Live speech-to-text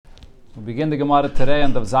We begin the Gemara today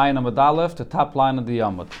on the Zayin Amud Aleph, the top line of the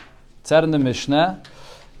Yamud. It said in the Mishnah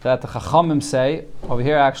that the Chachamim say, over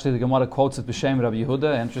here actually the Gemara quotes it B'Shem Rabbi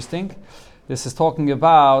Yehuda, interesting. This is talking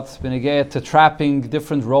about Benegea to trapping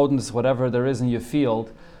different rodents, whatever there is in your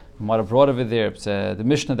field. Gemara brought over there, it's, the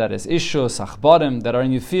Mishnah that is Ishus, Achbarim, that are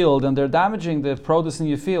in your field and they're damaging the produce in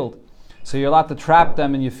your field. So you're allowed to trap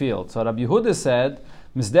them in your field. So Rabbi Yehuda said,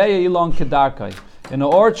 Mizdeya ilon kedarkai. In an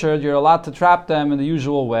orchard, you're allowed to trap them in the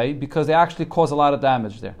usual way because they actually cause a lot of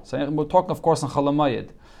damage there. So we're talking, of course, on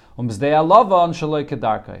Ma'id.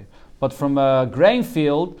 But from a grain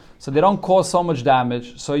field, so they don't cause so much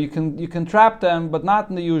damage. So you can trap them, but not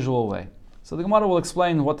in the usual way. So the Gemara will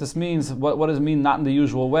explain what this means. What does it mean, not in the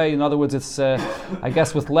usual way? In other words, it's I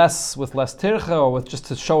guess with less tircha or with just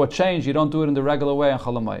to show a change. You don't do it in the regular way on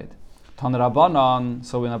Ma'id. So in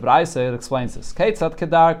a Braisa it explains this.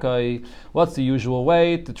 What's the usual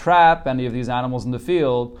way to trap any of these animals in the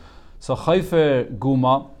field? So chayfer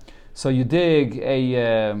guma. So you dig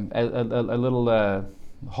a little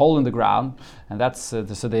hole in the ground, and that's so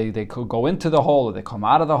they go into the hole or they come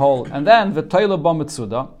out of the hole, and then v'toila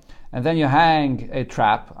b'mitzuda, and then you hang a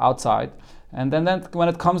trap outside, and then when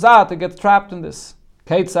it comes out, it gets trapped in this.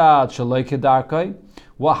 Keitzad shaloi kedarkai.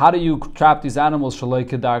 Well, how do you trap these animals? Shaloi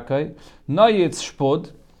kedarkai. Noyitz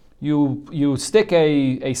shpud. You stick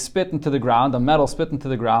a spit into the ground, a metal spit into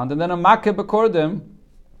the ground, and then a makeh bekordim,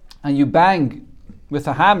 and you bang with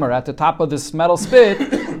a hammer at the top of this metal spit.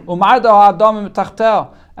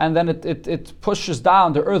 And then it pushes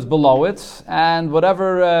down the earth below it, and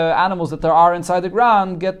whatever animals that there are inside the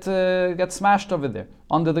ground get smashed over there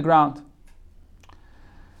under the ground.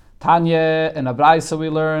 Tanya in a Braisa we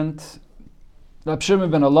learned. Rab Shimon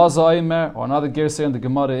ben Elazar Omer, or another Girsa in the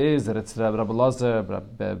Gemara is that it's Rab Elazar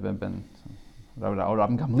ben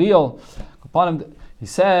Gamliel. Upon him, he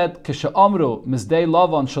said, "Kisha Amru Mizdei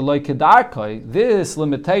Lavan Shaloi Kedarkai." This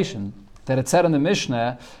limitation that it said in the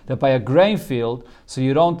Mishnah that by a grain field, so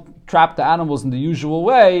you don't trap the animals in the usual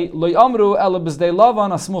way. Loi Amru Ela Mizdei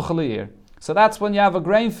Lavan Asmuch Leir. So that's when you have a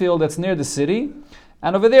grain field that's near the city.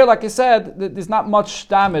 And over there, like I said, there's not much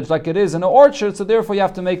damage like it is in an orchard, so therefore you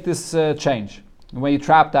have to make this change when you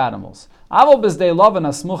trap the animals. But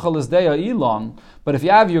if you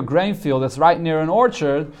have your grain field that's right near an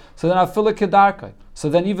orchard, so then afila kedarkai. So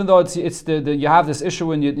then even though you have this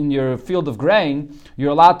issue in your field of grain,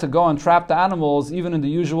 you're allowed to go and trap the animals even in the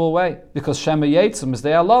usual way. Because Shema Yetzim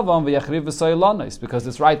is because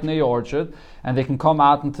it's right near your orchard, and they can come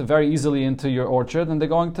out very easily into your orchard, and they're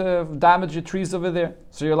going to damage your trees over there.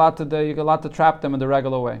 So you're allowed to trap them in the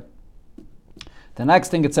regular way. The next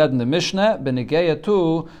thing it said in the Mishnah, Benegeya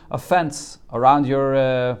to a fence around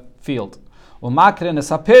your field. You're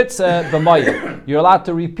allowed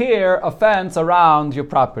to repair a fence around your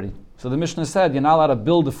property. So the Mishnah said you're not allowed to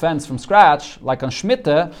build a fence from scratch, like on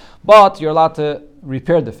Shemitah, but you're allowed to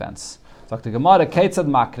repair the fence. So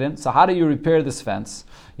how do you repair this fence?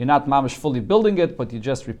 You're not mamish fully building it, but you're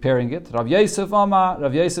just repairing it. Rav Yosef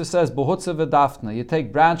says, you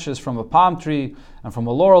take branches from a palm tree and from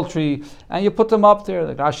a laurel tree, and you put them up there.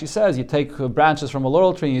 Like Rashi says, you take branches from a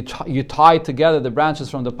laurel tree, and you tie together the branches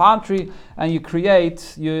from the palm tree, and you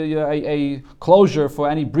create a closure for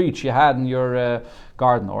any breach you had in your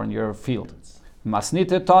garden or in your field.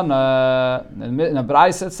 Masnite tana, in a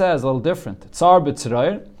Braisa it says a little different. Tsar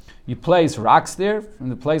b'tzroir. You place rocks there in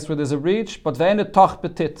the place where there's a breach, but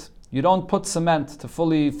you don't put cement to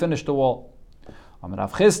fully finish the wall.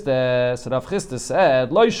 Rav Chisda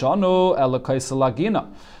said,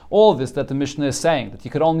 all this that the Mishnah is saying, that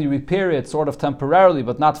you could only repair it sort of temporarily,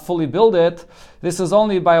 but not fully build it, this is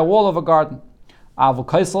only by a wall of a garden.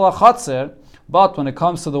 But when it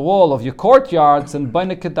comes to the wall of your courtyards, and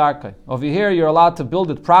over here you're allowed to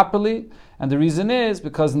build it properly. And the reason is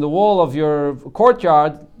because in the wall of your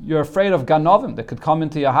courtyard, you're afraid of ganovim. They could come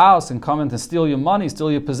into your house and come in to steal your money, steal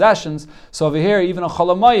your possessions. So over here, even on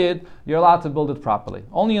Chol Hamoed, you're allowed to build it properly.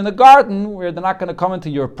 Only in the garden, where they're not going to come into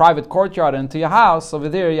your private courtyard and into your house, over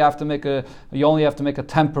there you only have to make a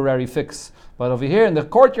temporary fix. But over here in the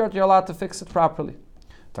courtyard, you're allowed to fix it properly.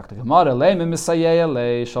 Shall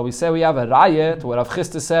we say we have a rayet, what Rav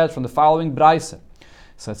Chisda said from the following Braisa.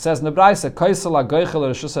 So it says in the Braisa,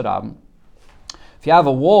 if you have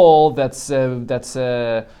a wall that's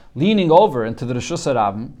leaning over into the Reshus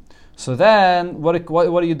HaRabim, so then what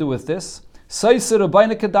do you do with this? So even on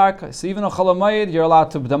Chol Hamoed, you're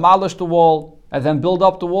allowed to demolish the wall and then build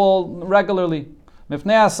up the wall regularly.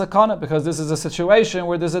 Because this is a situation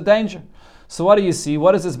where there's a danger. So what do you see?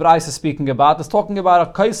 What is this Braisa speaking about? It's talking about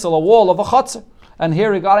a kaisel, a wall of a chatzar. And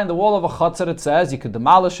here regarding the wall of a chutzner, it says you could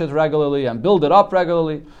demolish it regularly and build it up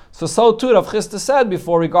regularly. So too Rav Chisda said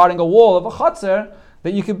before regarding a wall of a chutzner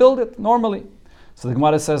that you could build it normally. So the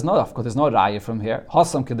Gemara says, no, of course there's no raya from here.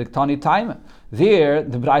 Hasam kediktani time. There,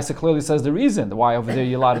 the Braisa clearly says the reason why over there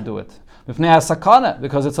you're allowed to do it.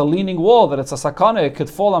 Because it's a leaning wall, that it's a sakana, it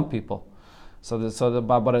could fall on people.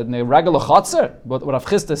 But in a regular chutzner, but what Rav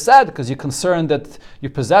Chisda said, because you're concerned that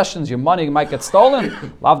your possessions, your money might get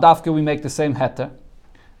stolen, lav dafka we make the same heter.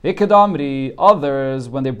 Ikadamri, others,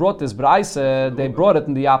 when they brought this Braisa, they brought it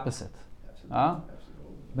in the opposite. When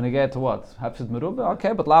they get to what? Hafsid merubah?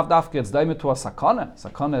 Okay, but lav dafka, it's daimit to a sakana.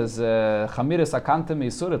 Sakana is chamira sakanta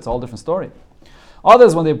meisur, it's a whole different story.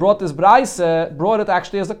 Others, when they brought this Braisa, brought it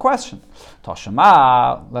actually as a question.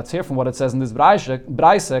 Toshema, let's hear from what it says in this Braisa.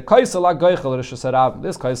 Kaisel ha-goichel Rishus HaRabim.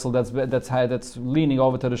 This kaisel that's leaning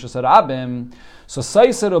over to Rishus HaRabim. So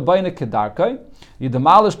seiser ubayne kedarkai. You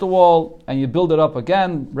demolish the wall and you build it up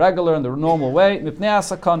again, regular in the normal way. Mipnei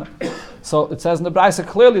ha-sakana. So it says in the Braisa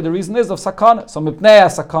clearly the reason is of sakana. So mipnei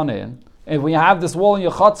ha-sakana. And when you have this wall in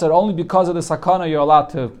your chutzner, only because of the sakana you're allowed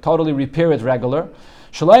to totally repair it regular.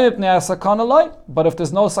 But if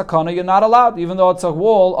there's no sakana, you're not allowed, even though it's a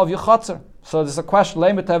wall of your chutzner. So there's a question,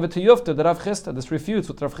 that Rav Chisda, this refutes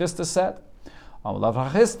what Rav Chisda said. So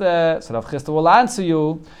Rav Chisda will answer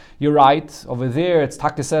you, you're right, over there it's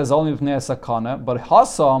Taki says only with sakana, but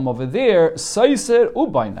Hasam over there, Seiser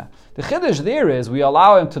Ubayna. The Chiddush there is we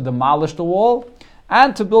allow him to demolish the wall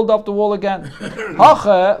and to build up the wall again.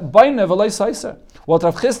 Hacha Bayna v'lei Seiser. What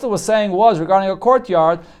Rav Chisda was saying was regarding a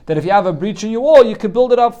courtyard that if you have a breach in your wall, you could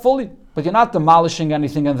build it up fully, but you're not demolishing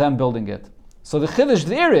anything and then building it. So the chiddush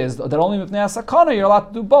there is that only with sakana you're allowed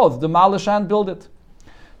to do both, demolish and build it.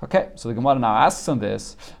 Okay, so the Gemara now asks on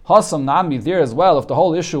this, Hasam Nami there as well, if the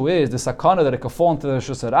whole issue is the sakana that it could fall into the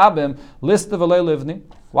Rishus HaRabim, list of Alei Livni,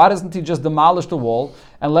 why doesn't he just demolish the wall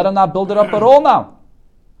and let him not build it up at all now?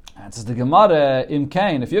 Answers the Gemara, Im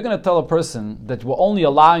Kain, if you're going to tell a person that we're only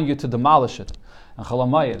allowing you to demolish it,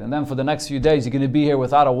 and then for the next few days you're going to be here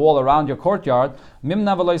without a wall around your courtyard,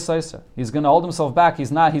 he's going to hold himself back.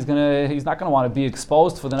 He's not going to want to be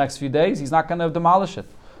exposed for the next few days. He's not going to demolish it.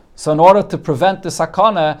 So in order to prevent the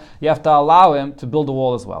sakana, you have to allow him to build a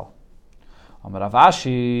wall as well. The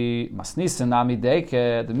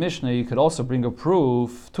Mishnah, you could also bring a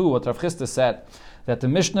proof to what Rav Chisda said, that the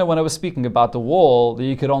Mishnah, when I was speaking about the wall, that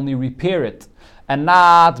you could only repair it and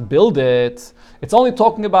not build it, it's only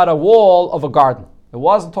talking about a wall of a garden. It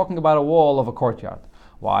wasn't talking about a wall of a courtyard.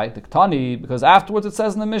 Why? Because afterwards it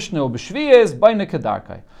says in the Mishnah, when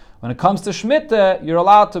it comes to Shemitah, you're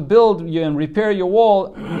allowed to build and repair your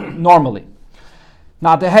wall normally.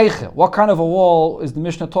 Now, the heiche, what kind of a wall is the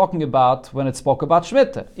Mishnah talking about when it spoke about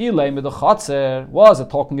Shemitah? Was it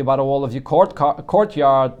talking about a wall of your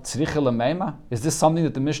courtyard? Is this something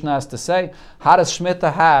that the Mishnah has to say? How does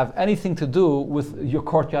Shemitah have anything to do with your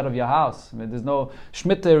courtyard of your house? I mean, there's no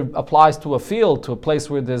Shemitah applies to a field, to a place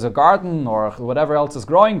where there's a garden or whatever else is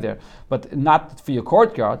growing there, but not for your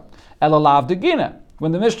courtyard. Elalav degina.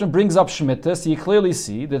 When the Mishnah brings up Shemitah, so you clearly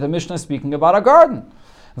see that the Mishnah is speaking about a garden.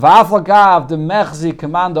 And the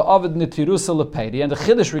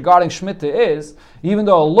chiddush regarding Shemitah is, even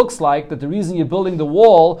though it looks like that the reason you're building the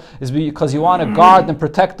wall is because you want to guard and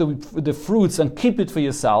protect the fruits and keep it for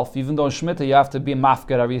yourself, even though in Shemitah you have to be mafked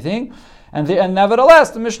everything, and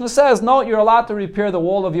nevertheless the Mishnah says, no, you're allowed to repair the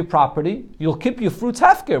wall of your property. You'll keep your fruits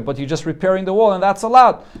hefker, but you're just repairing the wall, and that's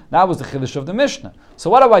allowed. That was the chiddush of the Mishnah. So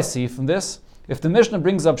what do I see from this? If the Mishnah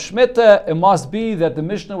brings up Shemitah, it must be that the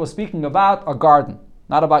Mishnah was speaking about a garden,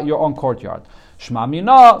 not about your own courtyard. Shma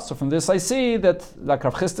mina. So from this I see that, like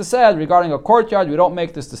Rav Chisda said, regarding a courtyard, we don't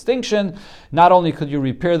make this distinction. Not only could you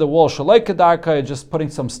repair the wall shalei kedarka, just putting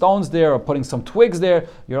some stones there or putting some twigs there,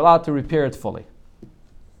 you're allowed to repair it fully.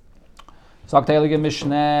 So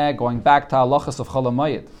Mishnah, going back to halachas of Chol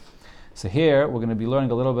HaMoed. So here we're going to be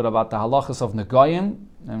learning a little bit about the halachas of Negoyim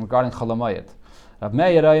and regarding Chol HaMoed. Rav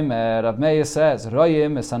Meir says,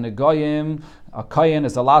 Royim is a Negoyim, a Kayin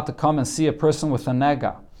is allowed to come and see a person with a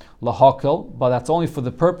nega. Lahakel, but that's only for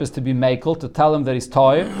the purpose to be makel, to tell him that he's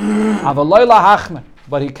toy.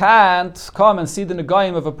 But he can't come and see the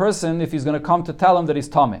Negoyim of a person if he's going to come to tell him that he's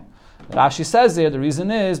tameh. Rashi says there, the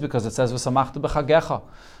reason is because it says, V'samachta b'chagecha.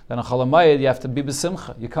 Then in Chol HaMoed you have to be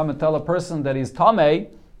b'simcha. You come and tell a person that he's tameh,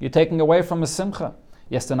 you're taking away from his simcha.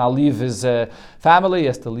 He has to now leave his family, he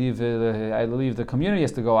has to leave the community, he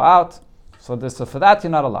has to go out. So for that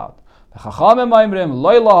you're not allowed. A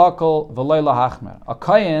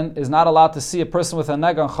Kayin is not allowed to see a person with a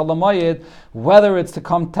nega on Chol HaMoed, whether it's to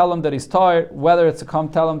come tell him that he's tired, whether it's to come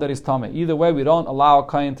tell him that he's tameh. Either way, we don't allow a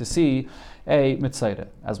Kayin to see a mitzayre.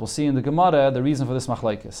 As we'll see in the Gemara, the reason for this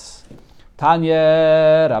machlokes.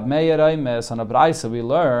 Tanya, Rab Meir Aimes, on a Braisa we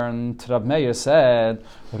learned, Rab Meir said,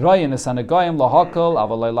 Royin is an Negoyim lahakol,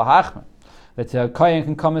 avalei lahachmer. That the Kohen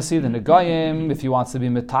can come and see the Negoyim if he wants to be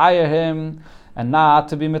mitayeh him, and not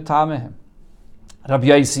to be mitame him. Rabbi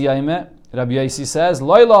Yosi Aime, Rabbi Yosi says,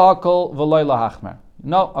 Loi lahakol, v'loi lahachmer.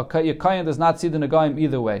 No, your Kohen does not see the Negoyim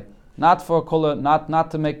either way. Not for kula,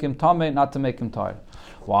 not to make him tameh, not to make him tired.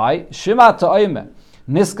 Why? Shima ta'ayme.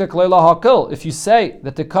 Niskak leila hakil. If you say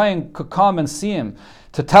that the Kohen could come and see him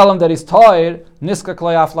to tell him that he's tired, niskak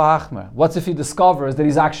le'af lahachmer. What if he discovers that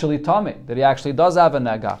he's actually tameh, that he actually does have a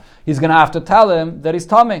nega? He's going to have to tell him that he's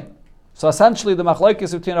tameh. So essentially, the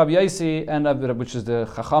machlokes between Rabbi Yosi and which is the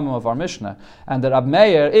Chachamim of our Mishnah, and the Rab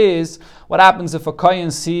Meir is what happens if a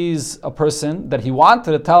Kohen sees a person that he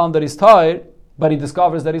wanted to tell him that he's tired, but he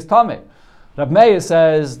discovers that he's tameh. Rab Meir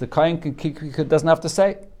says the Kohen doesn't have to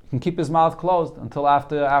say. He can keep his mouth closed until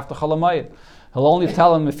after Chol Moed. He'll only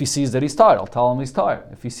tell him if he sees that he's tired. He'll tell him he's tired.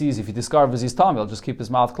 If he discovers he's tameh, he'll just keep his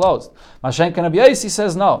mouth closed. Mashenk and Rabbi Yosi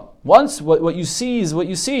says no. Once what you see is what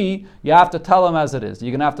you see, you have to tell him as it is.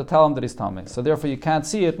 You're going to have to tell him that he's tameh. So therefore you can't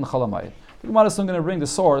see it in Chol Moed. The Gemara is soon going to bring the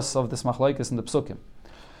source of this machlokes in the Psukim.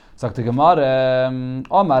 So the Gemara,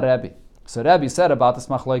 Omar Rebbe. So Rebbe said about this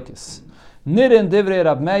machlokes, Nirin divrei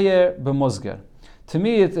Rab Meir b'muzger. To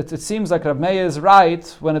me, it seems like Rab Meir is right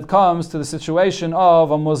when it comes to the situation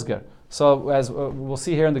of a muzger. So as we'll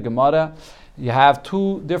see here in the Gemara, you have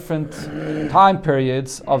two different time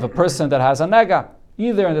periods of a person that has a nega.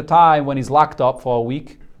 Either in the time when he's locked up for a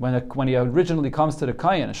week, when he originally comes to the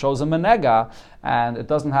Kohen and shows him a nega, and it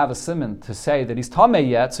doesn't have a siman to say that he's tameh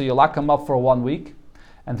yet, so you lock him up for 1 week.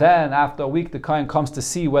 And then after a week, the Kohen comes to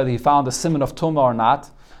see whether he found a siman of tumah or not.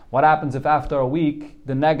 What happens if after a week,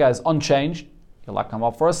 the nega is unchanged? You lock him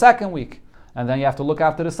up for a 2nd week. And then you have to look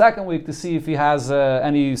after the 2nd week to see if he has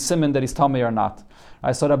any siman that he's tameh or not.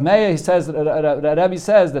 Right, so Rab Meir, Rabbi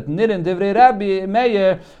says that Nirin divrei Rabbi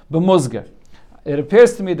Meir b'muzger. It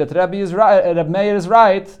appears to me that Rab Meir is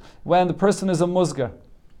right when the person is a muzger.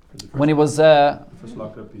 When he was... the first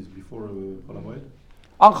lockup is before Chol Moed?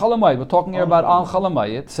 On Chol Moed. We're talking here about on Chol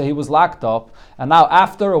Moed. So he was locked up. And now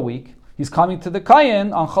after a week, he's coming to the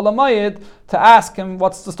Kohen on Chol Moed to ask him,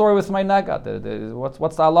 what's the story with my nega?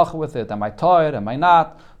 What's the halacha with it? Am I tired? Am I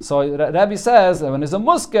not? So Rabbi says that when there's a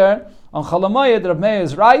musker, on Chol Moed, Rabbi Meir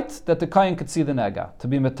is right that the Kohen could see the nega, to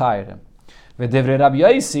be metayed him. V'divrei Rabbi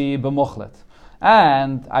Yosi b'muchlet.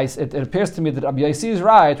 And it appears to me that Rabbi Yosi is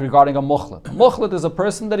right regarding a muchlet. A muchlet is a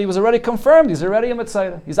person that he was already confirmed, he's already a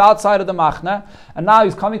mitzayre. He's outside of the machna, and now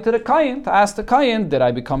he's coming to the Kohen to ask the Kohen, did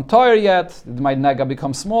I become tired yet? Did my nega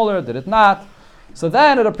become smaller? Did it not? So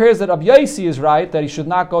then it appears that Rabbi Yosi is right, that he should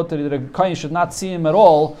not go to the Kohen, should not see him at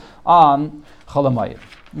all on Chol Moed.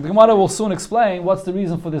 The Gemara will soon explain what's the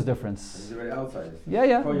reason for this difference. He's already outside.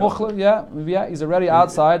 Yeah, he's already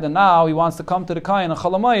outside, and now he wants to come to the Kohen on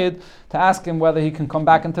Chol Moed to ask him whether he can come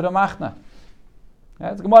back into the Machna.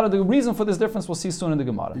 Yeah, the Gemara, the reason for this difference we'll see soon in the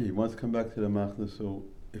Gemara. He wants to come back to the Machna, so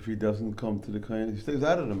if he doesn't come to the Kohen, he stays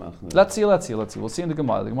out of the Machna. Let's see. We'll see in the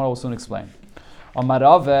Gemara. The Gemara will soon explain. So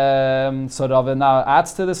Rav now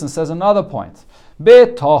adds to this and says another point.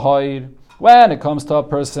 When it comes to a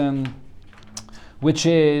person which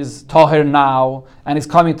is tahir now, and he's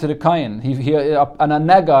coming to the Kohen, and a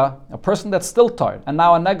nega, a person that's still tahir, and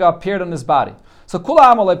now a nega appeared on his body. So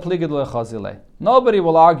nobody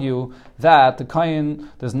will argue that the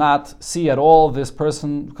Kohen does not see at all this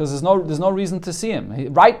person, because there's no reason to see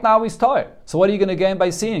him. Right now he's tahir. So what are you going to gain by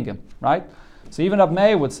seeing him, right? So even Rab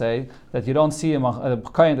Meir would say that you don't see him, the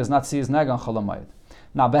Kohen does not see his nega on Chol Moed.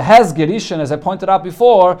 Now, behez gerishin, as I pointed out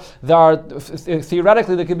before,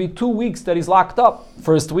 theoretically there could be 2 weeks that he's locked up.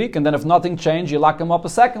 First week, and then if nothing changed, you lock him up a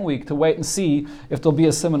 2nd week to wait and see if there'll be a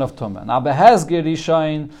siman of tumah. Now, behez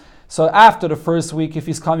gerishin, so after the 1st week, if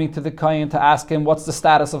he's coming to the Kohen to ask him, what's the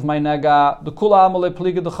status of my nega, the kula amale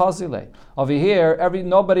pliga de chazile. Over here,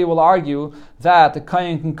 nobody will argue that the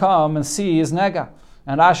Kohen can come and see his nega.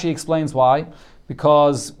 And Rashi explains why.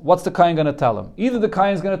 Because what's the Kohen going to tell him? Either the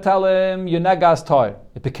Kohen is going to tell him, your nega is tired.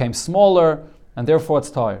 It became smaller, and therefore it's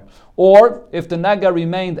tired. Or, if the nega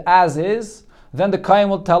remained as is, then the Kohen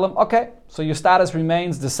will tell him, okay, so your status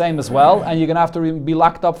remains the same as well, and you're going to have to be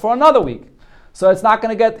locked up for another week. So it's not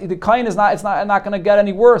going to get, the Kohen is not going to get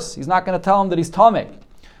any worse. He's not going to tell him that he's tameh.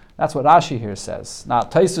 That's what Rashi here says. Now,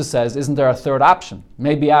 Taisus says, isn't there a third option?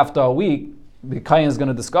 Maybe after a week, the Kohen is going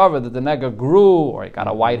to discover that the nega grew, or he got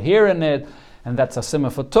a white hair in it, and that's a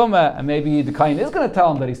simmer for tumah, and maybe the Kohen is going to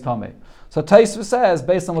tell him that he's tameh. So Taisva says,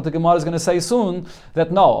 based on what the Gemara is going to say soon,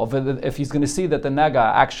 that no, if he's going to see that the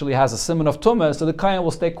nega actually has a simmer of tumah, so the Kohen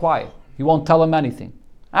will stay quiet. He won't tell him anything.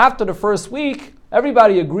 After the first week,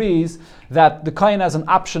 everybody agrees that the kohen has an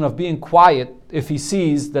option of being quiet if he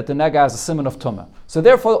sees that the nega has a simon of tumah. So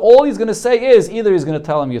therefore, all he's going to say is either he's going to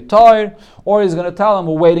tell him you're tired, or he's going to tell him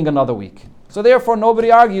we're waiting another week. So therefore,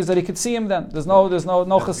 nobody argues that he could see him then. There's no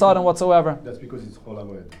chesaron whatsoever. That's because it's Chol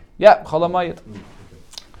HaMoed. Yeah, Chol HaMoed.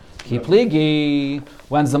 Kipligi,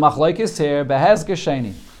 when's the machlokes here? Behezger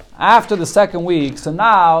sheni. After the second week, so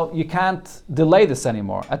now you can't delay this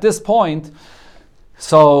anymore. At this point,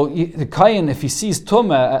 so the kohen, if he sees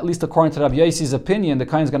tumah, at least according to Rabbi Yossi's opinion, the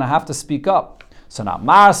kohen is going to have to speak up. So now,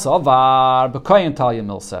 Mar Savar, b'kohen talya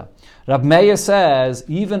milsa. Rab Meir says,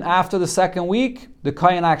 even after the second week, the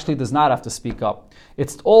kohen actually does not have to speak up.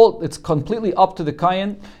 It's completely up to the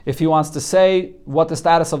kohen if he wants to say what the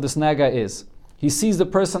status of this nega is. He sees the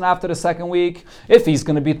person after the second week. If he's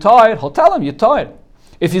going to be tired, he'll tell him, you're tired.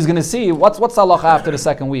 If he's going to see, what's halacha after the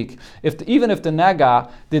second week? Even if the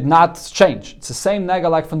nega did not change, it's the same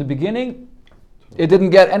nega like from the beginning, it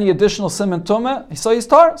didn't get any additional siman tumah, so he's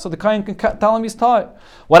tar. So the kohen can tell him he's tar.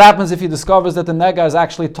 What happens if he discovers that the nega is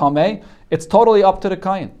actually tameh? It's totally up to the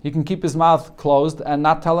kohen. He can keep his mouth closed and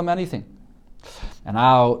not tell him anything. And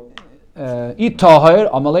now, eat tahir,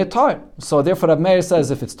 amalei tar. So therefore, Rab Meir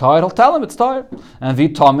says, if it's tar, he'll tell him it's tar. And vi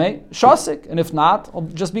tameh, shasik. And if not, he'll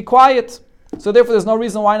just be quiet. So therefore, there's no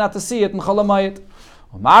reason why not to see it in Chol HaMoed.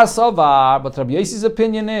 But Rabbi Yossi's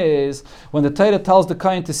opinion is, when the Torah tells the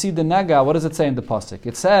kohen to see the nega, what does it say in the pasuk?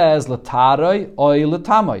 It says, "L'taroi oy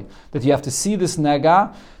l'tamoi," that you have to see this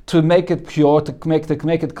nega to make it pure, to make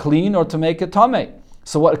it clean, or to make it tamei.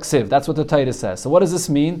 So what ksiv? That's what the Torah says. So what does this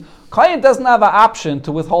mean? Kohen doesn't have an option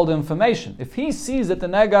to withhold information. If he sees that the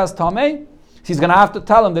nega is tamei, he's going to have to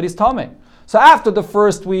tell him that he's tamei. So after the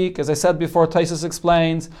first week, as I said before, Taisus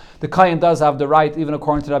explains, the kohen does have the right, even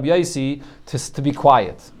according to Rabbi Yossi, to be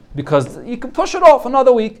quiet. Because you can push it off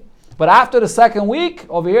another week. But after the second week,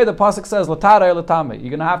 over here the pasuk says, L'tarei l'tamei. You're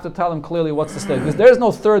going to have to tell him clearly what's the state. Because there's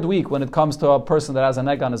no third week when it comes to a person that has a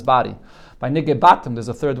neg on his body. By nigge batim, there's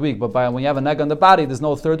a third week. But when you have a neg on the body, there's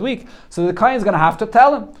no third week. So the kohen is going to have to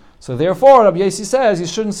tell him. So therefore, Rabbi Yossi says, you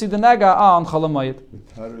shouldn't see the nega on Chol HaMoed.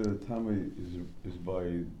 L'tarei l'tamei is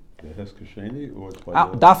by the Hezger Sheni, or it's by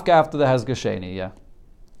Dafka after the Hezger Sheni, yeah.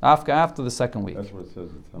 Dafka after the second week. That's what it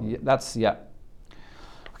says. Yeah.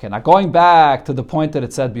 Okay, now going back to the point that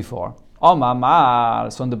it said before.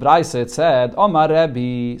 Omar, so in the Braise it said, Omar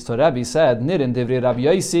Rebbe, so Rebbe said, Nirin divri Rabbi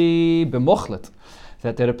Yossi b'muchlet.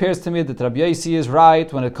 That it appears to me that Rabbi Yossi is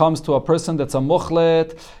right when it comes to a person that's a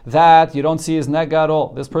muchlet, that you don't see his nega at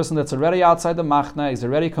all. This person that's already outside the machna is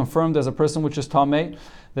already confirmed as a person which is tamei,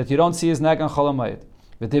 that you don't see his nega on Chol HaMoed.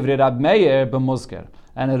 V'divrei Rab Meir b'muzger.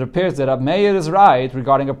 And it appears that Rab Meir is right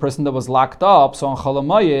regarding a person that was locked up, so on Chol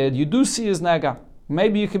HaMoed, you do see his nega.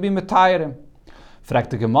 Maybe you could be metayirim.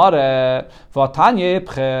 Fragt the Gemara, but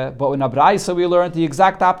in Abraisa we learned the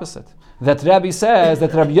exact opposite. That Rebbe says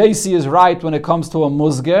that Rabbi Yossi is right when it comes to a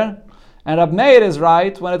muzger, and Rab Meir is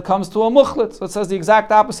right when it comes to a muchlet. So it says the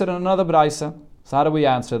exact opposite in another Braisa. So how do we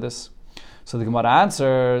answer this? So the Gemara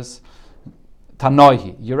answers,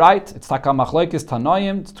 Tanoihi. You're right, it's Taka Machlokes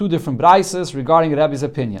Tanoim, it's two different Braisas regarding Rebbe's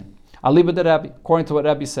opinion. Aliba de Rebbe, according to what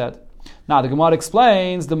Rebbe said. Now the Gemara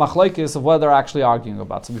explains the Machlokes of what they're actually arguing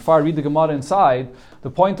about. So before I read the Gemara inside, the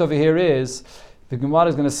point over here is, the Gemara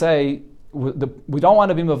is going to say, we don't want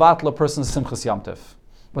to be mevatel a person's simchas yom tov.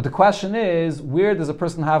 But the question is, where does a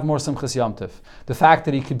person have more simchas yom tov? The fact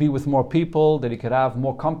that he could be with more people, that he could have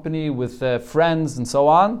more company with friends and so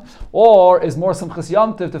on? Or is more simchas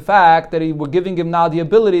yom tov the fact that we're giving him now the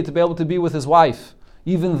ability to be able to be with his wife,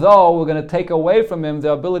 even though we're going to take away from him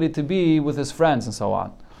the ability to be with his friends and so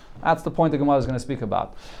on? That's the point the Gemara is going to speak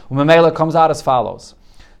about. Umemela comes out as follows.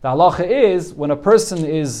 The halacha is, when a person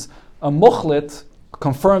is a muchlit,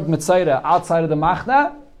 confirmed mitzayra outside of the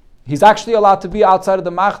machna, he's actually allowed to be outside of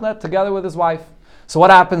the machna together with his wife. So what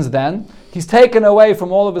happens then? He's taken away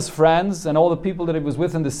from all of his friends and all the people that he was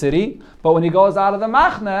with in the city, but when he goes out of the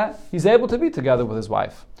machna, he's able to be together with his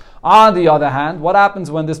wife. On the other hand, what happens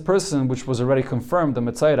when this person, which was already confirmed the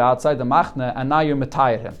mitzayra outside the machna, and now you're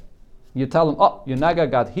mitayr him? You tell him, oh, your nega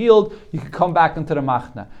got healed, you can come back into the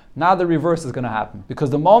machna. Now the reverse is going to happen. Because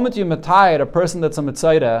the moment you mitayr a person that's a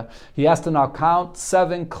mitzayra, he has to now count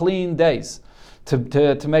 7 clean days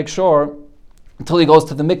to make sure, until he goes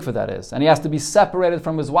to the mikveh, that is. And he has to be separated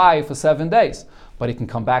from his wife for 7 days. But he can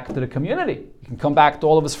come back to the community. He can come back to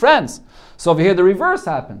all of his friends. So over here the reverse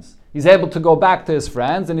happens. He's able to go back to his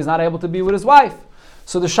friends and he's not able to be with his wife.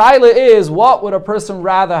 So the shaila is, what would a person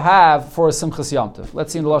rather have for a simchas yom tov?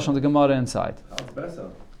 Let's see in the Lashon of the Gemara inside. How's better?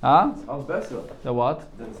 Huh? How's better? The what?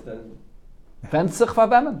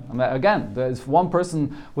 Again, if one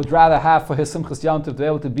person would rather have for his Simchas Yom Tov to be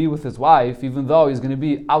able to be with his wife, even though he's going to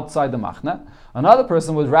be outside the Machna. Another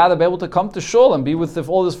person would rather be able to come to shul and be with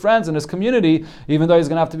all his friends in his community, even though he's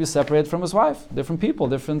going to have to be separated from his wife. Different people,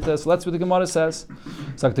 different. So that's what the Gemara says.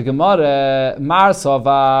 So the Gemara, Mar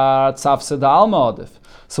Savar Tzafseda Alma Odif.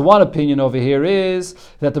 So one opinion over here is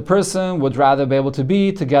that the person would rather be able to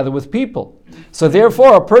be together with people. So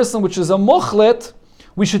therefore, a person which is a muchlit,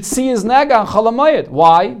 we should see his nega on Chol HaMoed.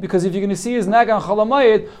 Why? Because if you're going to see his nega on Chol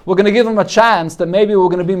HaMoed, we're going to give him a chance that maybe we're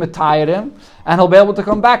going to be matayed him, and he'll be able to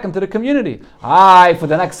come back into the community. For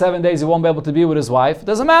the next 7 days he won't be able to be with his wife. It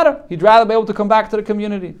doesn't matter. He'd rather be able to come back to the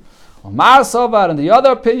community. And the other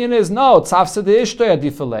opinion is no,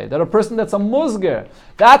 that a person that's a musger,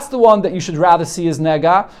 that's the one that you should rather see as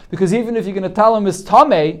nega, because even if you're going to tell him his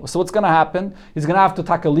tameh, so what's going to happen? He's going to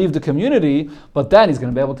have to leave the community, but then he's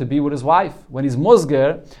going to be able to be with his wife. When he's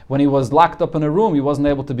musger, when he was locked up in a room, he wasn't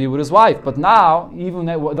able to be with his wife. But now, even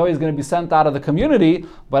though he's going to be sent out of the community,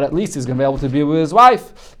 but at least he's going to be able to be with his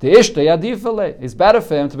wife. It's better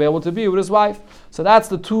for him to be able to be with his wife. So that's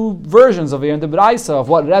the two versions of here in the Braisa of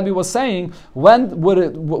what Rebbe was saying.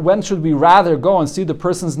 When should we rather go and see the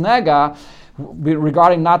person's nega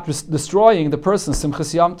regarding not destroying the person's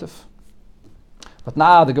Simchas Yom Tov? But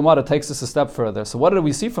now the Gemara takes us a step further. So what do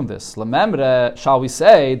we see from this? Lememre, shall we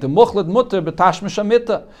say, the muchlet mutter betashmish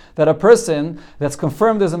hamita, that a person that's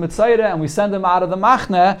confirmed as a mitzayre and we send him out of the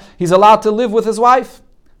machne, he's allowed to live with his wife.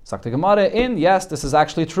 Sagt the Gemara yes, this is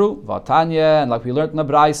actually true. Vatanya, and like we learned in the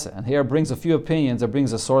Braisa, and here it brings a few opinions, it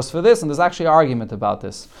brings a source for this, and there's actually an argument about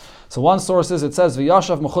this. So one source is, it says,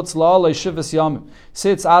 V'yashav mechutz la'olei shivas yamim,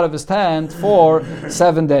 sits out of his tent for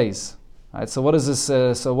 7 days. Right, so what is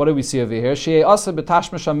this? So what do we see over here? She'ei asa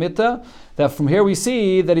b'tashmish hamita, that from here we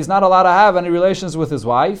see that he's not allowed to have any relations with his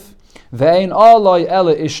wife. Ve'ein oloi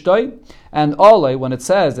ele ishtoi, and olei, when it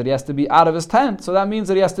says that he has to be out of his tent, so that means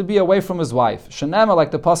that he has to be away from his wife. Shenema,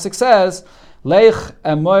 like the pasuk says, leich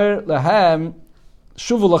emor lehem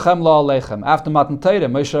shuvu lechem la'alechem. After Matan Torah,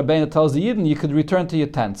 Moshe Rabbeinu tells the Yidden, you could return to your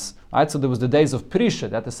tents. Right, so there was the days of Prisha,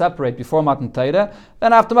 they had to separate before Matan Torah.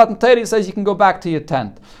 Then after Matan Torah, he says you can go back to your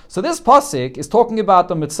tent. So this pasuk is talking about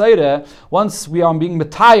the Mitzayre once we are being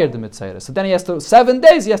metired the Mitzayre. So then he has to, 7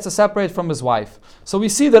 days he has to separate from his wife. So we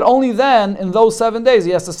see that only then, in those 7 days,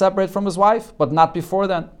 he has to separate from his wife, but not before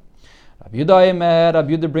then. Rabbi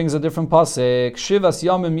Yehuda brings a different pasuk. Shivas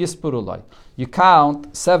yomim yispurulai. You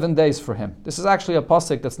count 7 days for him. This is actually a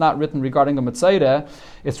pasuk that's not written regarding a Mitzayre,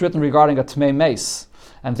 it's written regarding a Tmei Meis.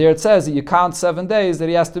 And there it says that you count 7 days that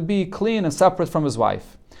he has to be clean and separate from his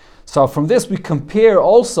wife. So from this we compare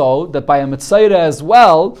also that by a Mitzayre as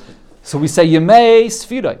well, so we say Yemei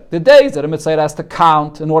Sfirai, the days that a Mitzayre has to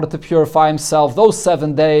count in order to purify himself, those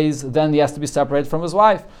 7 days, then he has to be separated from his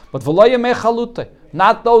wife. But V'lo Yemei Chalute,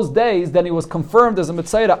 not those days, then he was confirmed as a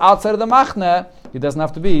Mitzayre outside of the Machne, he doesn't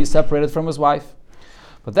have to be separated from his wife.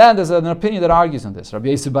 But then there's an opinion that argues on this. Rabbi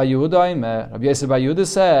Yosef Bar Yehuda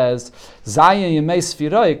says, Zayin Yemei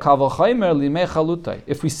Sfirai Kavol Chaimer Limei Chalutay.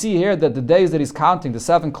 If we see here that the days that he's counting, the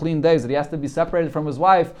 7 clean days that he has to be separated from his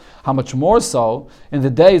wife, how much more so in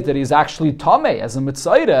the days that he's actually Tameh as a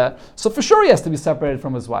Mitzayre, so for sure he has to be separated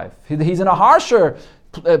from his wife. He's in a harsher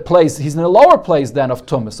place, he's in a lower place than of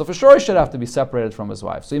Tumas, so for sure he should have to be separated from his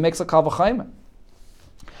wife. So he makes a Kavol Chaimer.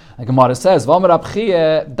 The Gemara says, V'amar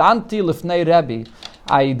Abchie Danti Lifnei Rebbe.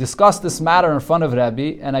 I discussed this matter in front of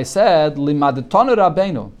Rebbe, and I said, Limadetonu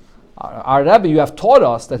Rabbeinu. Our Rebbe, you have taught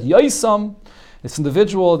us that Yosam, this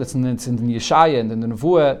individual, it's in the Yeshaya and in the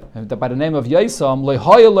Nevuah, that by the name of Yosam,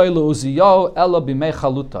 Lehoya Leilu Uziyo Ela Bimei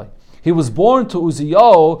Chalutai. He was born to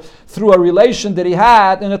Uziyo through a relation that he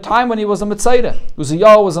had in a time when he was a Mitzayre.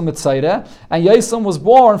 Uziyo was a Mitzayre, and Yosam was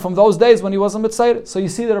born from those days when he was a Mitzayre. So you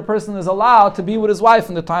see that a person is allowed to be with his wife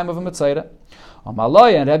in the time of a Mitzayre.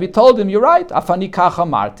 And Rebbe told him, you're right, Afani Kacha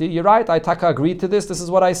Marti, you're right, I taka agreed to this, this is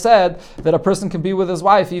what I said, that a person can be with his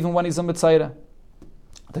wife even when he's a Mitzayre.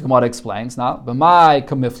 The Gemara explains now, B'mai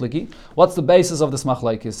kamifligi, what's the basis of this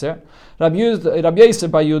machlekes here? Rabbi Yosef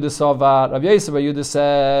Bar Yehuda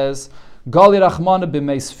says, Gali Rachmana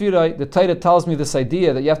b'mei Sfirai, the Torah tells me this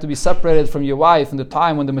idea that you have to be separated from your wife in the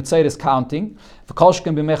time when the Mitzayre is counting,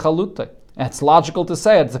 V'kolshken b'mei Chalutay. And it's logical to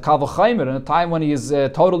say it's a Kavol Chaimer in a time when he is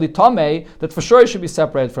totally Tamei, that for sure he should be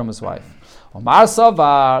separated from his wife. Omar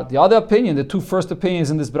Savar, the other opinion, the two first opinions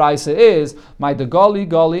in this Braisa is, my the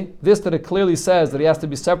Gali, this that it clearly says that he has to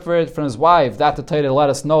be separated from his wife, that the Torah let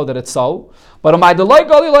us know that it's so. But my the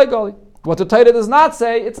Gali, what the Torah does not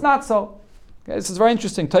say, it's not so. Okay, this is very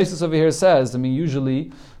interesting. Taisus over here says,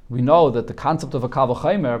 usually we know that the concept of a kal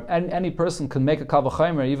v'chomer, any person can make a kal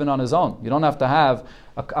v'chomer even on his own. You don't have to have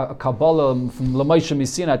a Kabbalah from L'Moshe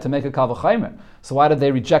Misinai to make a kal v'chomer. So why did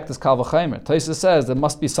they reject this kal v'chomer? Tosfos says there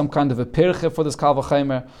must be some kind of a pirche for this kal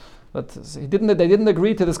v'chomer, but they didn't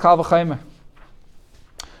agree to this kal v'chomer.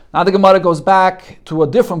 Now the Gemara goes back to a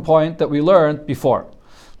different point that we learned before.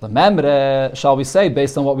 L'memre, shall we say,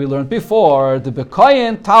 based on what we learned before, the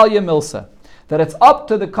b'koyin talya milsa, that it's up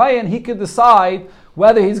to the koyin, he could decide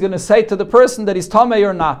whether he's going to say to the person that he's tamei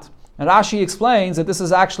or not. And Rashi explains that this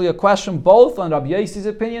is actually a question both on Rabbi Yossi's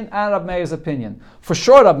opinion and Rabbi Meir's opinion. For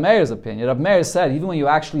sure, Rabbi Meir's opinion. Rabbi Meir said, even when you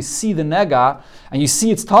actually see the nega and you see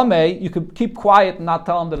it's tamei, you could keep quiet and not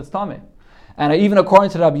tell him that it's tamei. And even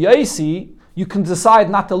according to Rabbi Yossi, you can decide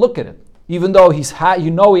not to look at it. Even though he has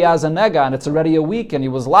a nega and it's already a week and he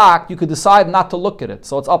was locked, you could decide not to look at it.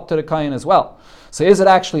 So it's up to the kohen as well. So is it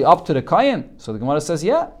actually up to the kohen? So the Gemara says,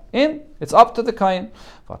 yeah, it's up to the kohen.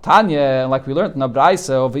 Tanya, like we learned in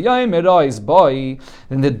Abraisa,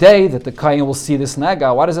 in the day that the kohen will see this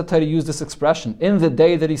nega. Why does it tell you to use this expression? In the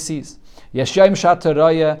day that he sees. There's days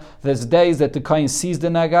that the kohen sees the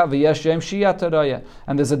nega,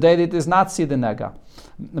 and there's a day that he does not see the nega.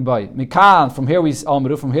 From here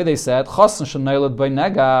they said, a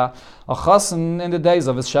chassan in the days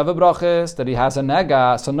of his Sheva Brachos, that he has a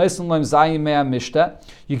nega, so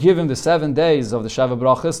you give him the 7 days of the Sheva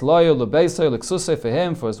Brachos, loyal, lebeisoi, leksusoi, for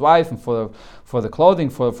him, for his wife, and for the clothing,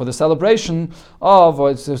 for the celebration of,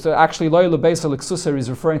 or it's actually loyal, lebeisoi, leksusoi is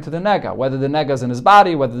referring to the nega, whether the nega is in his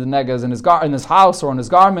body, whether the nega is in his house or in his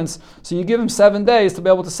garments. So you give him 7 days to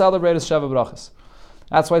be able to celebrate his Sheva Brachos.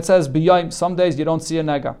 That's why it says, b'yom, some days you don't see a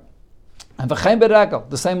nega. And v'chein beregel,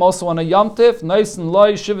 the same also on a Yom Tif, noisen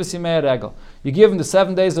loy shivas yimei regel. You give him the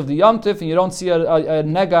 7 days of the Yom Tif and you don't see a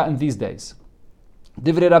nega in these days.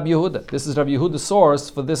 Divrei Rabbi Yehuda. This is Rabbi Yehuda's source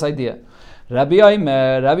for this idea.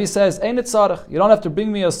 Rabbi says, Ein it tzarech. You don't have to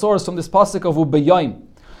bring me a source from this pasuk of u'b'yom.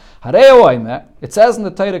 It says in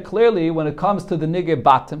the Torah clearly when it comes to the nige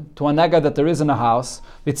batim, to a nega that there is in a house,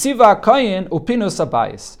 v'tziva koyin upinus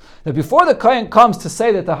abayis. That before the koyin comes to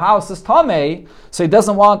say that the house is tamei, so he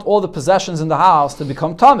doesn't want all the possessions in the house to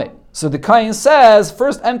become tamei. So the koyin says,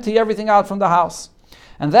 first empty everything out from the house,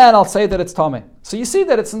 and then I'll say that it's tamei. So you see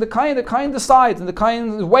that it's in the koyin decides, and the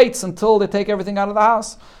koyin waits until they take everything out of the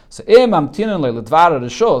house. So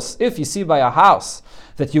if you see by a house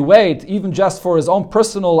that you wait even just for his own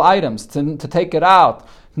personal items to take it out,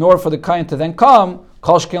 in order for the kohen to then come,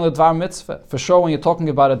 for sure when you're talking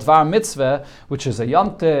about a dvar mitzvah, which is a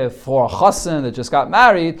yom tov for a chassan that just got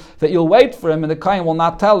married, that you'll wait for him and the kohen will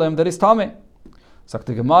not tell him that he's tamei. So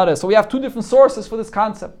we have 2 different sources for this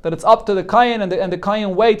concept, that it's up to the kohen and the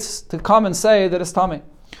kohen waits to come and say that it's tamei.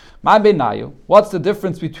 What's the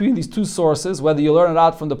difference between these 2 sources, whether you learn it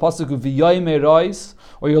out from the pasuk of v'yoyim rois,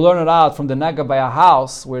 or you learn it out from the nega by a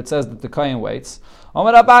house, where it says that the kohen waits? There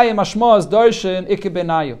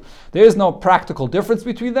is no practical difference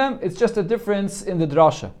between them, it's just a difference in the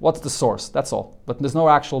drasha. What's the source? That's all. But there's no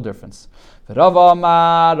actual difference.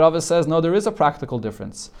 Rava says, no, there is a practical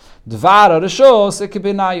difference. The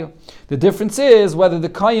difference is whether the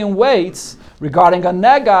kohen waits regarding a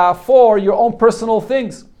nega for your own personal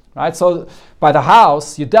things. Right, so by the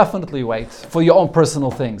house, you definitely wait for your own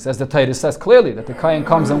personal things, as the Torah says clearly, that the kohen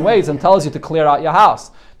comes and waits and tells you to clear out your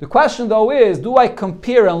house. The question though is, do I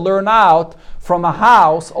compare and learn out from a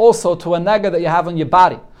house also to a nega that you have on your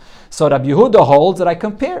body? So Rabbi Yehuda holds that I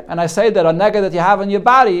compare, and I say that a nega that you have on your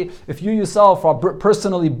body, if you yourself are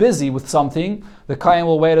personally busy with something, the kohen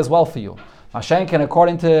will wait as well for you. Mashenkin,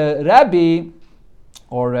 according to Rabbi,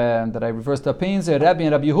 or that I reverse the opinions, Rabbi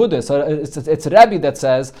and Rabbi Yehuda. So it's Rabbi that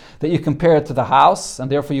says that you compare it to the house,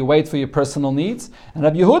 and therefore you wait for your personal needs. And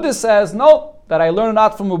Rabbi Yehuda says, no, that I learn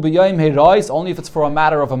not from Ubiyayim Heirois, only if it's for a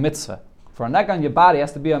matter of a mitzvah. For a nega on your body, it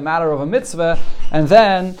has to be a matter of a mitzvah, and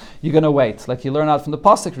then you're going to wait. Like you learn out from the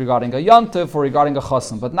pasuk regarding a yontif or regarding a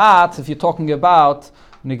chassan, but not if you're talking about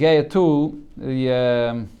negei to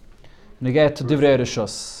divrei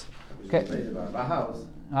rishus. Okay.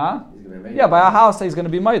 Huh? Yeah, by a house he's going to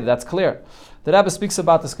be moed. That's clear. The Rebbe speaks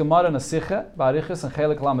about this Gemara in a Sicha, Barichas and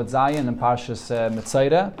Chelik Lamed Zayin and Parshas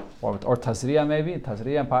Metzayra, or Tazriya maybe.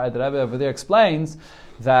 Tazriya, and the Rebbe over there explains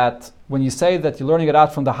that when you say that you're learning it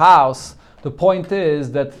out from the house, the point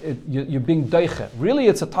is that you're being doiche. Really,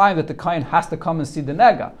 it's a time that the kohen has to come and see the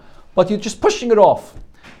nega, but you're just pushing it off.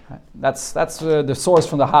 That's the source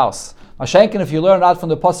from the house. Mashenkin, if you learn out from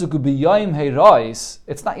the pasuk b'yayim heirois,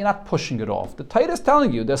 you're not pushing it off. The Torah is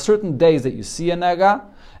telling you there are certain days that you see a nega,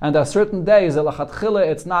 and there are certain days that lachatchila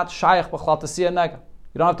it's not shaykh b'chlal to see a nega.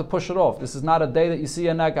 You don't have to push it off. This is not a day that you see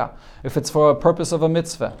a nega if it's for a purpose of a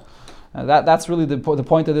mitzvah. That's really the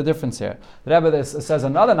point of the difference here. The Rebbe says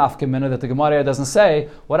another nafkamina that the Gemara doesn't say.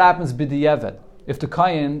 What happens b'di'evet? If the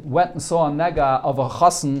Kayin went and saw a nega of a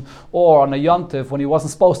chassan or on a yontif when he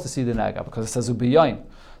wasn't supposed to see the nega, because it says ubiyayim.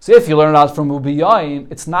 So if you learn out from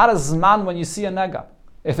ubiyayim, it's not a zman when you see a nega.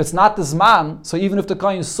 If it's not the zman, so even if the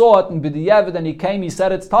Kayin saw it and b'di'evet and he came, he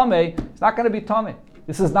said it's tamei, it's not going to be tamei.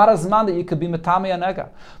 This is not a zman that you could be metame a nega.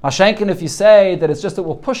 Mashenkin, if you say that it's just that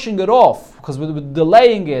we're pushing it off because we're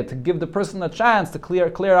delaying it to give the person a chance to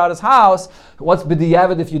clear out his house, what's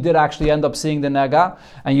b'di'evet if you did actually end up seeing the nega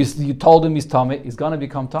and you told him he's tame, he's going to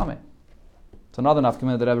become tame. It's another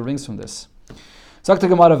nafkamina that Rebbe brings from this. Sagt the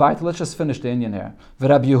Gemara weiter, let's just finish the Indian here.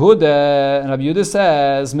 Rabbi Yehuda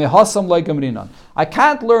says, Mehasam like Gamrinan. I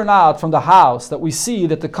can't learn out from the house that we see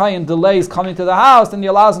that the Kayin delays coming to the house and he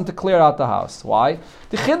allows him to clear out the house. Why?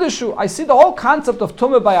 The Chiddushu, I see the whole concept of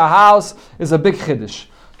Tumah by a house is a big Chiddush.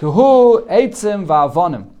 Tuhu Eitzim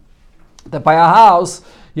Va'avonim. That by a house,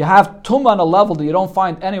 you have Tumah on a level that you don't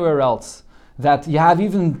find anywhere else. That you have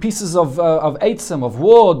even pieces of eitzim, of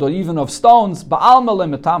wood, or even of stones.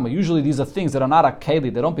 Usually these are things that are not a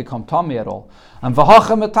keli, they don't become tummy at all. And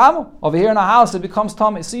over here in a house, it becomes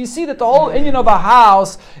tummy. So you see that the whole inyan of a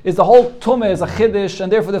house is the whole tumah is a chiddush,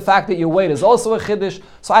 and therefore the fact that you wait is also a chiddush.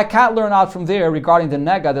 So I can't learn out from there regarding the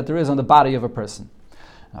nega that there is on the body of a person.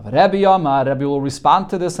 Now, Rebbe will respond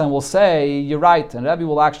to this and will say, you're right. And Rebbe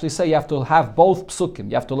will actually say you have to have both psukim.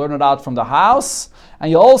 You have to learn it out from the house, and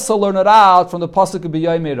you also learn it out from the pasuk of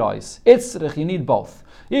b'yoyim reis. Itzrich, you need both.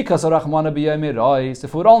 If we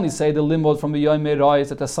would only say the limud from b'yoyim reis,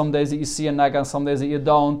 that there's some days that you see a nega and some days that you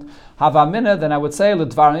don't, have a minute, then I would say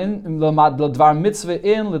ledvar mitzvah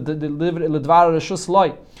in, ledvar reshus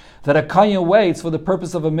loy. That a Kayin waits for the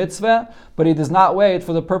purpose of a mitzvah, but he does not wait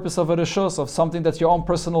for the purpose of a reshus, of something that's your own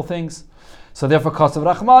personal things. So therefore, Kasav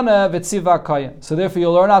Rachmana v'tziva Kayin. So therefore,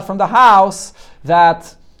 you learn out from the house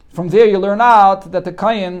that, from there you learn out that the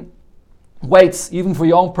Kayin waits even for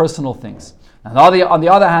your own personal things. And on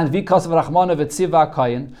the other hand, v'kasav Rachmana v'tziva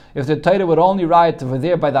Kayin, if the Torah would only write over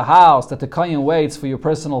there by the house that the Kayin waits for your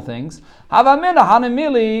personal things, Havamina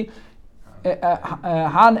Hanamili,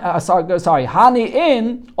 Hani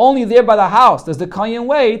in, only there by the house. Does the Kayin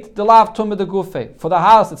wait? The lav tumah the gufe. For the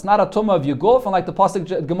house, it's not a tumah of your guf, and like the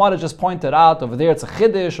pasuk Gemara just pointed out, over there it's a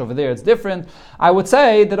chiddush, over there it's different. I would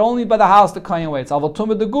say that only by the house the Kayin waits. Aval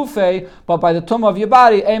tumah the gufe, but by the tumah of your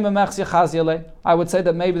body, I would say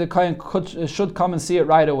that maybe the Kayin should come and see it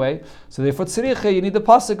right away. So therefore, tziricha, you need the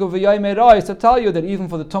pasuk of v'yoyim reis to tell you that even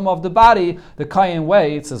for the tumah of the body, the Kayin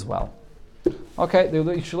waits as well. Okay,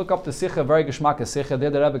 you should look up the Sikha, very geschmack Sikha. There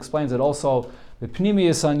the Rebbe explains it also. The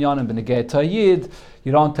Pnimiyas Anyan and Benegei Tayyid,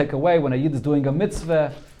 you don't take away when a Yid is doing a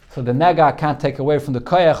mitzvah, so the nega can't take away from the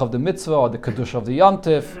koyach of the mitzvah or the kedusha of the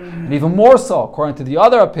yontif. And even more so, according to the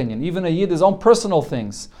other opinion, even a Yid, his own personal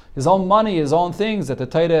things, his own money, his own things, that the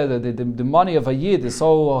Torah, the money of a Yid is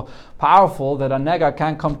so powerful that a nega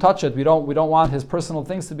can't come touch it. We don't want his personal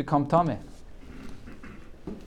things to become tameh.